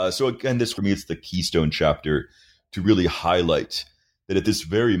 So again, this for me, it's the keystone chapter to really highlight that at this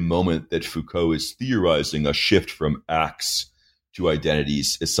very moment that Foucault is theorizing a shift from acts to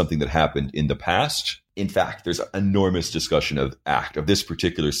identities is something that happened in the past. In fact, there's enormous discussion of this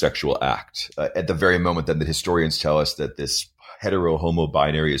particular sexual act. At the very moment then that historians tell us that this hetero-homo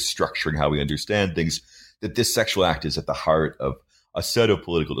binary is structuring how we understand things, that this sexual act is at the heart of a set of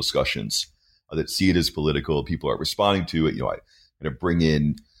political discussions that see it as political. People are responding to it. I kind of bring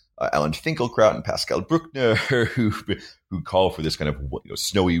in Alan Finkielkraut and Pascal Bruckner, who call for this kind of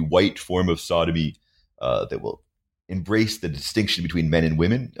snowy white form of sodomy that will embrace the distinction between men and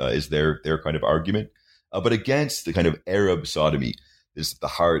women, is their kind of argument. But against the kind of Arab sodomy is at the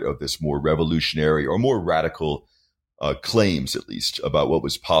heart of this more revolutionary or more radical claims, at least, about what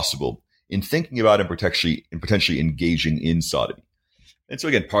was possible in thinking about and potentially engaging in sodomy. And so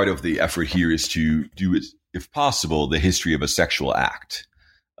again, part of the effort here is to do, if possible, the history of a sexual act,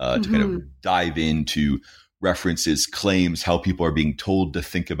 to kind of dive into references, claims, how people are being told to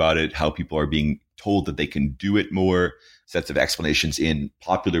think about it, how people are being told that they can do it more, sets of explanations in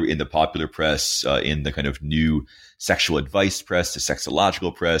the popular press, in the kind of new sexual advice press, the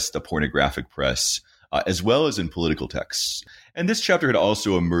sexological press, the pornographic press, as well as in political texts. And this chapter had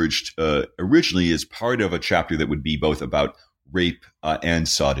also emerged originally as part of a chapter that would be both about rape and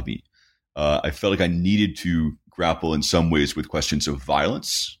sodomy. I felt like I needed to grapple in some ways with questions of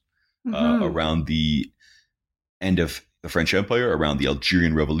violence around the end of the French Empire, around the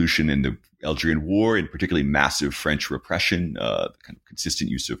Algerian Revolution and the Algerian War, and particularly massive French repression, kind of consistent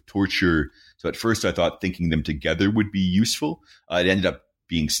use of torture. So at first I thought thinking them together would be useful. It ended up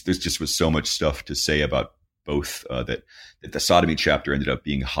being, there just was so much stuff to say about both that the sodomy chapter ended up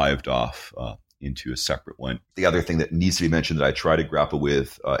being hived off into a separate one. The other thing that needs to be mentioned that I try to grapple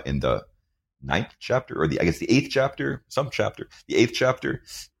with in the ninth chapter, or the eighth chapter, the eighth chapter,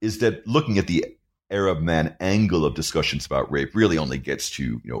 is that looking at the Arab man angle of discussions about rape really only gets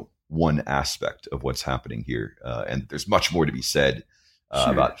to one aspect of what's happening here, and there's much more to be said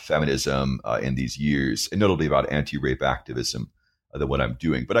about feminism in these years, and notably about anti-rape activism than what I'm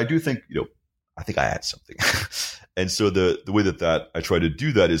doing. But I do think I think I had something, and so the way that I try to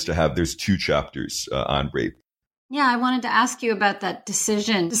do that is to have there's two chapters on rape. Yeah, I wanted to ask you about that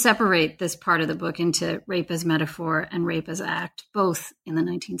decision to separate this part of the book into rape as metaphor and rape as act, both in the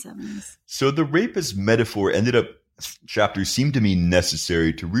 1970s. So the rape as metaphor chapters seemed to me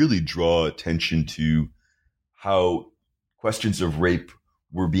necessary to really draw attention to how questions of rape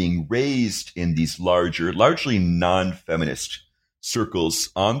were being raised in these larger, largely non-feminist circles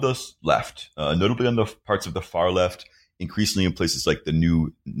on the left, notably on the parts of the far left, increasingly in places like the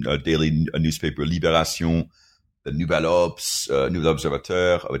new daily newspaper Libération, the Nouvel Obs, Nouvel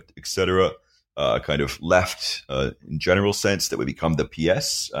Observateur, etc., kind of left in general sense that would become the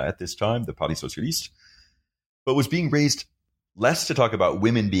PS at this time, the Parti Socialiste, but was being raised less to talk about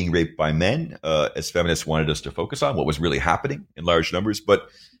women being raped by men, as feminists wanted us to focus on what was really happening in large numbers, but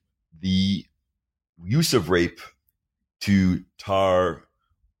the use of rape to tar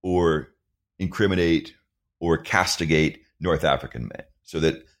or incriminate or castigate North African men, so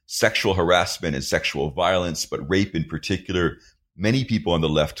that sexual harassment and sexual violence, but rape in particular, many people on the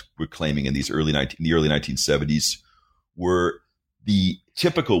left were claiming in the early 1970s were the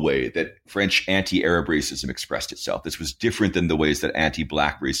typical way that French anti-Arab racism expressed itself. This was different than the ways that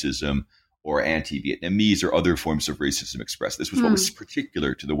anti-Black racism or anti-Vietnamese or other forms of racism expressed. This was what was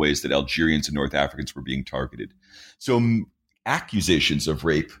particular to the ways that Algerians and North Africans were being targeted. So accusations of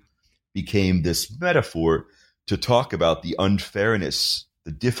rape became this metaphor to talk about the unfairness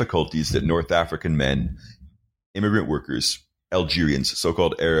the difficulties that North African men, immigrant workers, Algerians,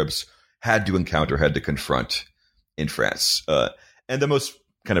 so-called Arabs, had to encounter, had to confront in France. And the most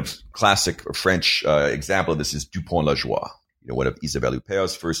kind of classic French example of this is Dupont-la-Joie, one of Isabelle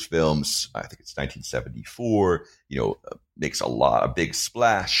Huppert's first films. I think it's 1974, makes a big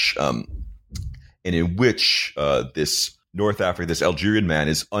splash, and in which this Algerian man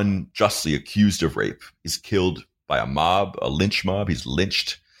is unjustly accused of rape. He's killed by a lynch mob. He's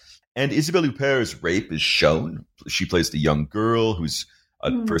lynched. And Isabelle Huppert's rape is shown. She plays the young girl who's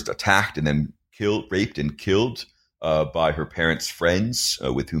first attacked and then raped and killed by her parents' friends,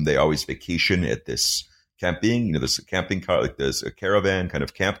 with whom they always vacation at this camping. There's a camping car, like there's a caravan kind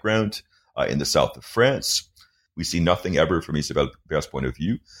of campground in the south of France. We see nothing ever from Isabelle Huppert's point of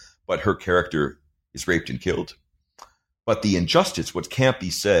view, but her character is raped and killed. But the injustice, what can't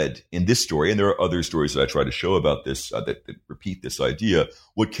be said in this story, and there are other stories that I try to show about this that repeat this idea,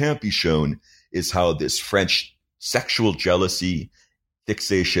 what can't be shown is how this French sexual jealousy,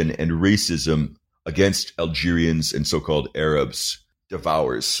 fixation, and racism against Algerians and so-called Arabs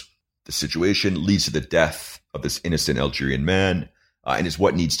devours the situation, leads to the death of this innocent Algerian man, and is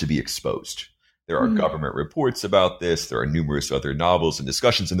what needs to be exposed. There are government reports about this. There are numerous other novels and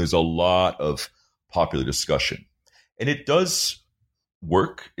discussions, and there's a lot of popular discussion. And it does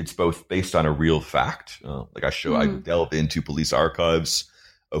work. It's both based on a real fact. I delve into police archives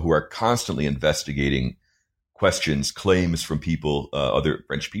who are constantly investigating questions, claims from people, other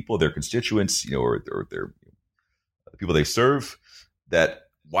French people, their constituents, or their the people they serve, that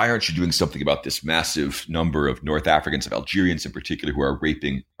why aren't you doing something about this massive number of North Africans, of Algerians in particular, who are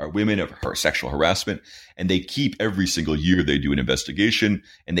raping our women, of her sexual harassment? And they keep, every single year they do an investigation,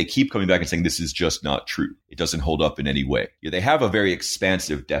 and they keep coming back and saying this is just not true. It doesn't hold up in any way. They have a very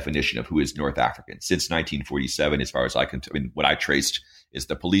expansive definition of who is North African. Since 1947, as far as what I traced is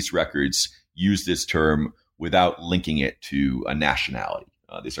the police records use this term without linking it to a nationality.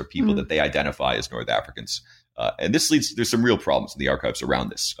 These are people that they identify as North Africans. And this there's some real problems in the archives around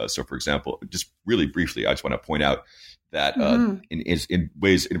this. So, for example, just really briefly, I just want to point out that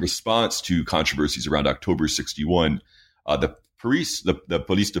in response to controversies around October 61, the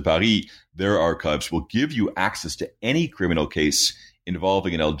Police de Paris, their archives will give you access to any criminal case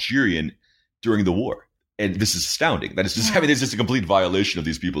involving an Algerian during the war. And this is astounding. That is just, it's just a complete violation of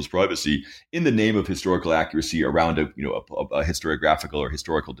these people's privacy in the name of historical accuracy around a historiographical or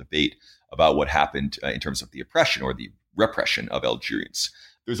historical debate about what happened in terms of the oppression or the repression of Algerians.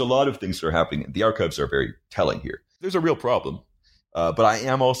 There's a lot of things that are happening. The archives are very telling here. There's a real problem. But I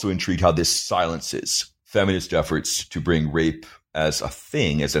am also intrigued how this silences feminist efforts to bring rape as a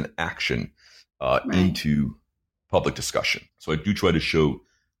thing, as an action, into public discussion. So I do try to show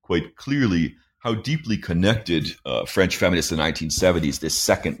quite clearly how deeply connected French feminists in the 1970s, this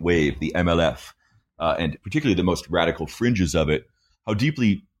second wave, the MLF, and particularly the most radical fringes of it, how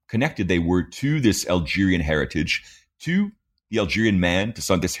deeply connected they were to this Algerian heritage, to the Algerian man,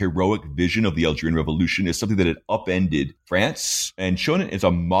 to this heroic vision of the Algerian Revolution, is something that had upended France and shown it as a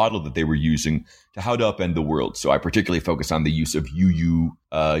model that they were using to how to upend the world. So I particularly focus on the use of you,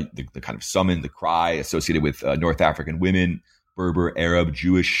 the kind of summon, the cry associated with North African women, Berber, Arab,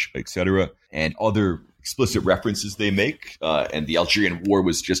 Jewish, etc., and other explicit references they make. And the Algerian War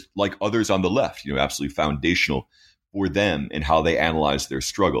was just like others on the left, absolutely foundational for them and how they analyzed their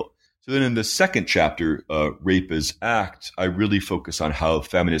struggle. So then in the second chapter, Rape as Act, I really focus on how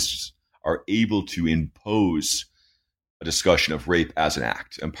feminists are able to impose a discussion of rape as an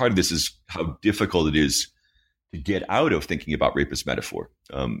act. And part of this is how difficult it is to get out of thinking about rape as metaphor.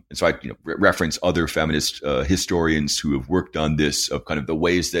 And so I reference other feminist historians who have worked on this, of kind of the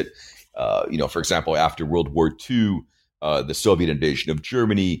ways that, for example, after World War II, the Soviet invasion of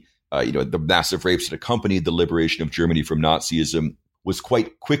Germany, the massive rapes that accompanied the liberation of Germany from Nazism was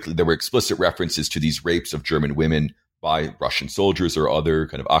quite quickly, there were explicit references to these rapes of German women by Russian soldiers or other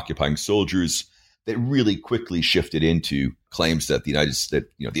kind of occupying soldiers that really quickly shifted into claims that the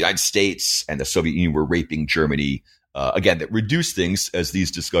United States and the Soviet Union were raping Germany. Again, that reduced things, as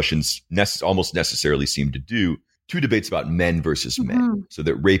these discussions almost necessarily seem to do, to debates about men versus men. So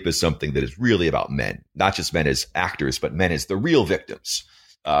that rape is something that is really about men, not just men as actors, but men as the real victims.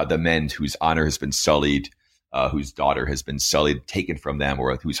 The men whose honor has been sullied, whose daughter has been sullied, taken from them,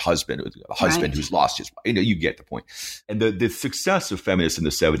 or whose husband who's lost his, you get the point. And the success of feminists in the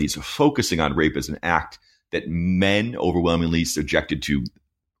 70s of focusing on rape as an act that men overwhelmingly subjected to,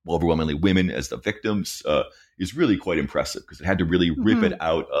 overwhelmingly women as the victims, is really quite impressive, because it had to really rip it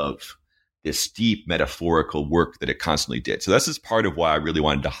out of this deep metaphorical work that it constantly did. So this is part of why I really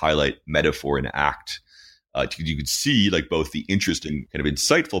wanted to highlight metaphor and act You could see like both the interesting kind of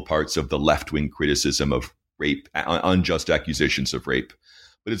insightful parts of the left-wing criticism of rape, unjust accusations of rape.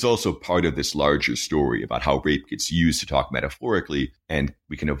 But it's also part of this larger story about how rape gets used to talk metaphorically, and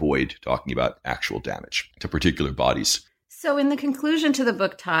we can avoid talking about actual damage to particular bodies. So in the conclusion to the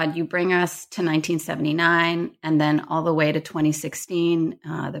book, Todd, you bring us to 1979 and then all the way to 2016,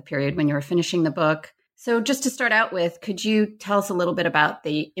 the period when you were finishing the book. So just to start out with, could you tell us a little bit about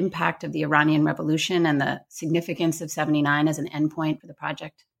the impact of the Iranian Revolution and the significance of 79 as an endpoint for the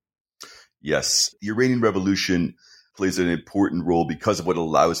project? Yes, the Iranian Revolution plays an important role because of what it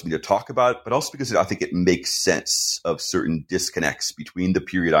allows me to talk about, but also because I think it makes sense of certain disconnects between the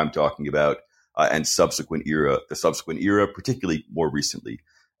period I'm talking about and the subsequent era, particularly more recently.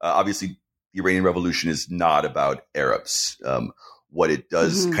 Obviously, the Iranian Revolution is not about Arabs. What it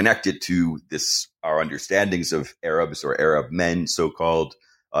does connect it to our understandings of Arabs or Arab men, so-called,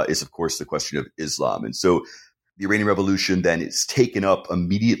 is, of course, the question of Islam. And so the Iranian Revolution then is taken up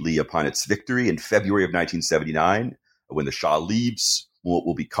immediately upon its victory in February of 1979, when the Shah leaves, what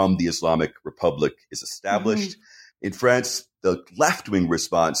will become the Islamic Republic is established. In France, the left-wing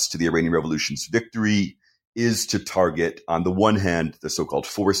response to the Iranian Revolution's victory is to target, on the one hand, the so-called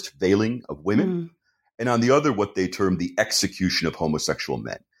forced veiling of women, and on the other, what they term the execution of homosexual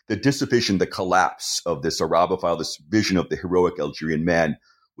men. The dissipation, the collapse of this Arabophile, this vision of the heroic Algerian man,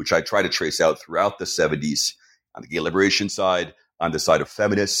 which I try to trace out throughout the 70s on the gay liberation side, on the side of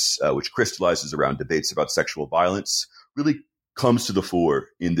feminists, which crystallizes around debates about sexual violence, really comes to the fore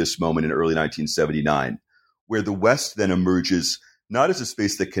in this moment in early 1979, where the West then emerges not as a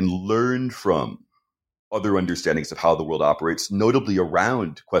space that can learn from other understandings of how the world operates, notably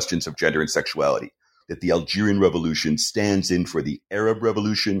around questions of gender and sexuality, that the Algerian Revolution stands in for the Arab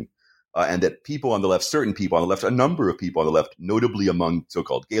Revolution, and that people on the left, certain people on the left, a number of people on the left, notably among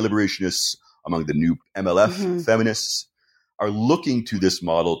so-called gay liberationists, among the new MLF feminists, are looking to this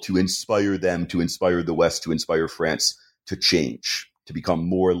model to inspire them, to inspire the West, to inspire France to change, to become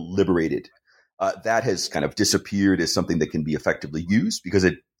more liberated. That has kind of disappeared as something that can be effectively used because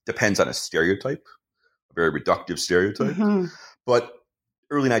it depends on a stereotype, a very reductive stereotype. But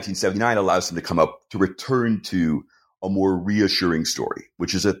early 1979 allows them to come up to return to a more reassuring story,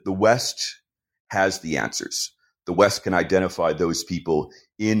 which is that the West has the answers. The West can identify those people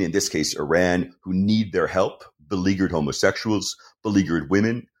in this case, Iran, who need their help, beleaguered homosexuals, beleaguered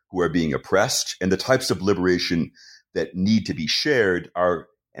women who are being oppressed, and the types of liberation that need to be shared are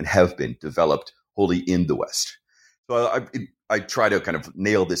and have been developed wholly in the West. So I try to kind of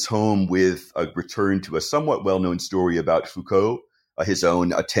nail this home with a return to a somewhat well-known story about Foucault, his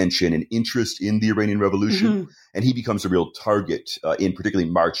own attention and interest in the Iranian Revolution. And he becomes a real target in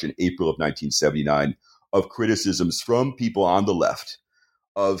particularly March and April of 1979 of criticisms from people on the left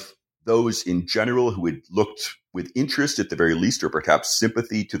of those in general who had looked with interest at the very least, or perhaps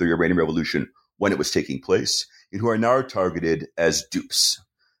sympathy to the Iranian Revolution when it was taking place, and who are now targeted as dupes,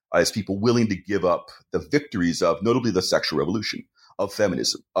 as people willing to give up the victories of notably the sexual revolution, of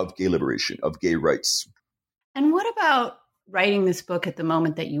feminism, of gay liberation, of gay rights. And what about writing this book at the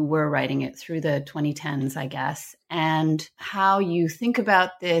moment that you were writing it through the 2010s, I guess, and how you think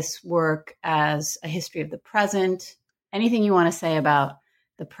about this work as a history of the present? Anything you want to say about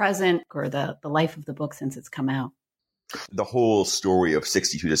the present or the life of the book since it's come out? The whole story of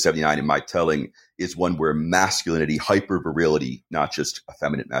 62 to 79 in my telling is one where masculinity, hyper-virility, not just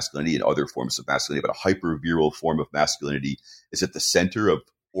effeminate masculinity and other forms of masculinity, but a hyper-virile form of masculinity is at the center of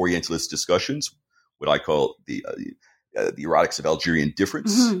Orientalist discussions, what I call the erotics of Algerian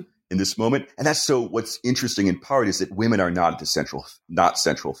difference in this moment. And that's so what's interesting in part is that women are not at the central,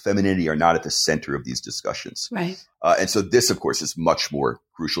 femininity are not at the center of these discussions. Right. And so this, of course, is much more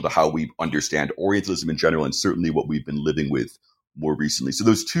crucial to how we understand Orientalism in general, and certainly what we've been living with more recently. So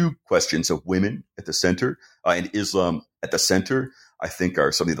those two questions of women at the center and Islam at the center, I think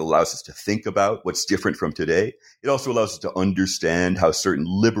are something that allows us to think about what's different from today. It also allows us to understand how certain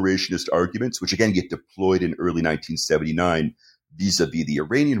liberationist arguments, which again get deployed in early 1979 vis-a-vis the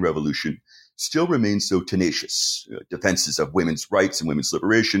Iranian Revolution, still remain so tenacious. Defenses of women's rights and women's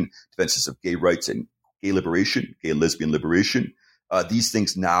liberation, defenses of gay rights and gay liberation, gay and lesbian liberation. These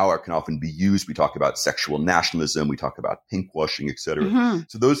things now can often be used. We talk about sexual nationalism. We talk about pinkwashing, et cetera.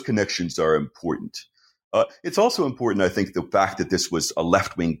 So those connections are important. It's also important, I think, the fact that this was a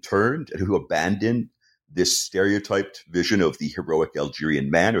left-wing turn who abandoned this stereotyped vision of the heroic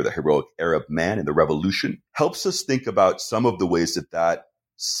Algerian man or the heroic Arab man in the revolution helps us think about some of the ways that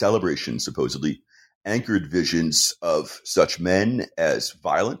celebration supposedly anchored visions of such men as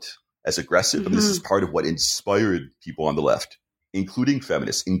violent, as aggressive. And this is part of what inspired people on the left including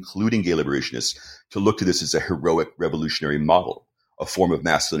feminists, including gay liberationists, to look to this as a heroic revolutionary model, a form of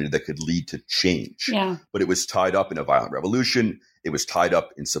masculinity that could lead to change. Yeah. But it was tied up in a violent revolution. It was tied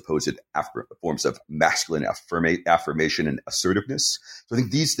up in supposed forms of masculine affirmation and assertiveness. So I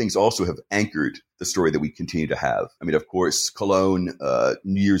think these things also have anchored the story that we continue to have. I mean, of course, Cologne,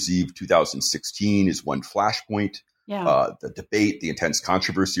 New Year's Eve 2016 is one flashpoint. Yeah. The debate, the intense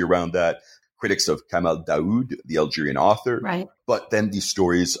controversy around that, critics of Kamal Daoud, the Algerian author. Right. But then these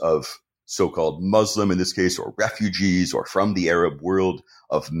stories of so-called Muslim, in this case, or refugees, or from the Arab world,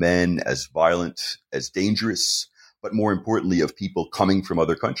 of men as violent, as dangerous, but more importantly, of people coming from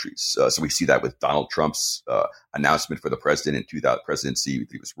other countries. So we see that with Donald Trump's announcement for the presidency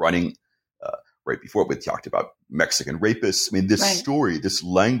that he was running. Right before, we talked about Mexican rapists. I mean, this story, this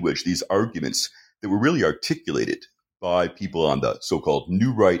language, these arguments that were really articulated by people on the so-called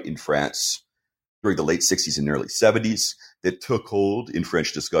New Right in France during the late 60s and early 70s, that took hold in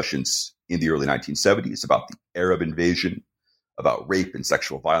French discussions in the early 1970s about the Arab invasion, about rape and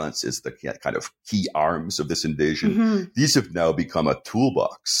sexual violence as the kind of key arms of this invasion. Mm-hmm. These have now become a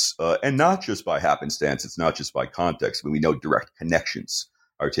toolbox, and not just by happenstance. It's not just by context. I mean, we know direct connections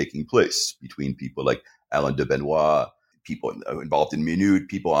are taking place between people like Alain de Benoit, people involved in Minute,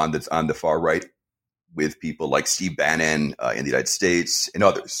 people on the far right, with people like Steve Bannon in the United States and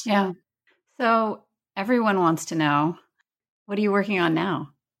others. Yeah. So everyone wants to know, what are you working on now?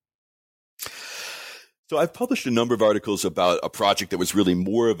 So I've published a number of articles about a project that was really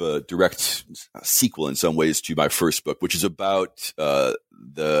more of a direct sequel in some ways to my first book, which is about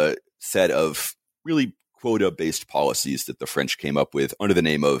the set of really quota-based policies that the French came up with under the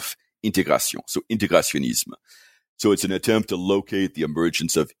name of intégration, so intégrationnisme. So it's an attempt to locate the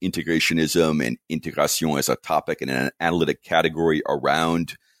emergence of integrationism and intégration as a topic in an analytic category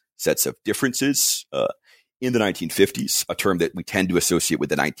around sets of differences in the 1950s, a term that we tend to associate with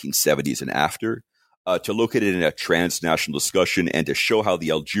the 1970s and after, to locate it in a transnational discussion and to show how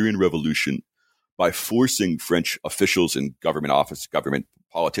the Algerian Revolution, by forcing French officials and government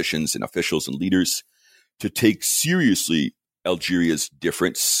politicians and officials and leaders to take seriously Algeria's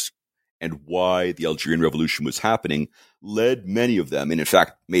difference and why the Algerian Revolution was happening, led many of them, and in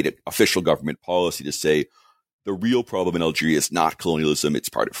fact made it official government policy to say, the real problem in Algeria is not colonialism, it's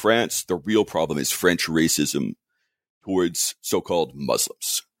part of France. The real problem is French racism towards so-called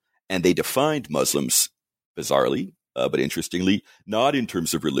Muslims. And they defined Muslims, bizarrely, but interestingly, not in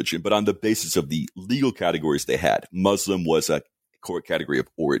terms of religion, but on the basis of the legal categories they had. Muslim was a core category of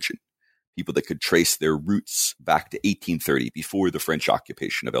origin, people that could trace their roots back to 1830, before the French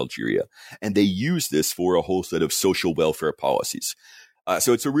occupation of Algeria. And they used this for a whole set of social welfare policies.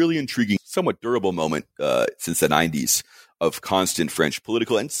 So it's a really intriguing, somewhat durable moment since the 90s of constant French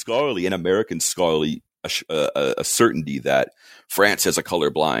political and scholarly and American scholarly a certainty that France has a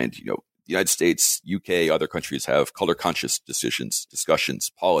colorblind, the United States, UK, other countries have color-conscious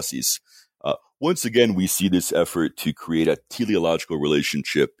discussions, policies. Once again, we see this effort to create a teleological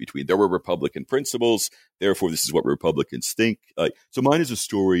relationship between there were Republican principles, therefore this is what Republicans think. So mine is a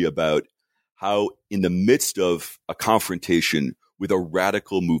story about how in the midst of a confrontation with a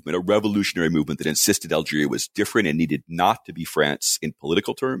radical movement, a revolutionary movement that insisted Algeria was different and needed not to be France in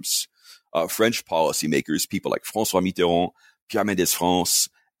political terms, French policymakers, people like François Mitterrand, Pierre Mendès France,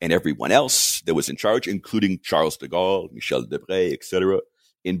 and everyone else that was in charge, including Charles de Gaulle, Michel Debré, etc.,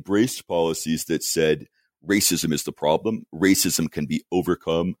 embraced policies that said racism is the problem. Racism can be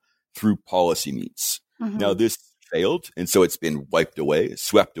overcome through policy means. Mm-hmm. Now, this failed, and so it's been wiped away,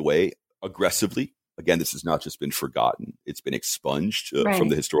 swept away aggressively. Again, this has not just been forgotten. It's been expunged from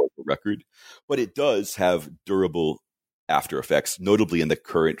the historical record. But it does have durable after effects, notably in the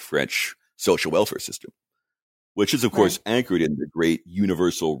current French social welfare system, which is, of course, anchored in the great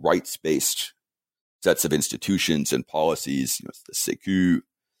universal rights-based sets of institutions and policies, the Sécu,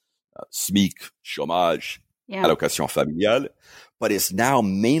 SMIC, chômage, allocation familiale, but it's now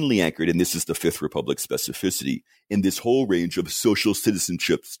mainly anchored, and this is the Fifth Republic specificity, in this whole range of social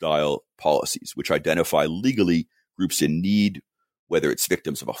citizenship style policies, which identify legally groups in need, whether it's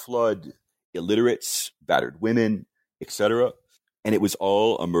victims of a flood, illiterates, battered women, etc. And it was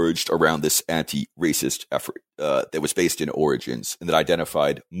all emerged around this anti-racist effort that was based in origins and that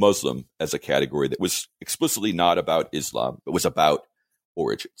identified Muslim as a category that was explicitly not about Islam, but was about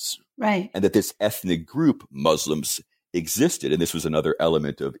origins. Right. And that this ethnic group, Muslims, existed. And this was another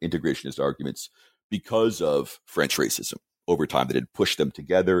element of integrationist arguments because of French racism over time that had pushed them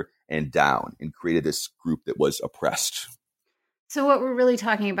together and down and created this group that was oppressed. So what we're really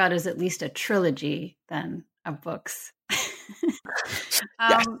talking about is at least a trilogy then of books.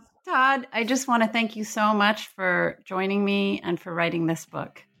 Yes. Todd, I just want to thank you so much for joining me and for writing this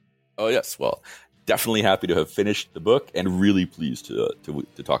book. Oh, yes. Well, definitely happy to have finished the book and really pleased to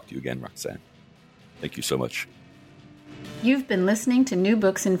talk to you again, Roxanne. Thank you so much. You've been listening to New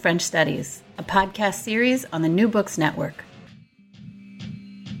Books in French Studies, a podcast series on the New Books Network.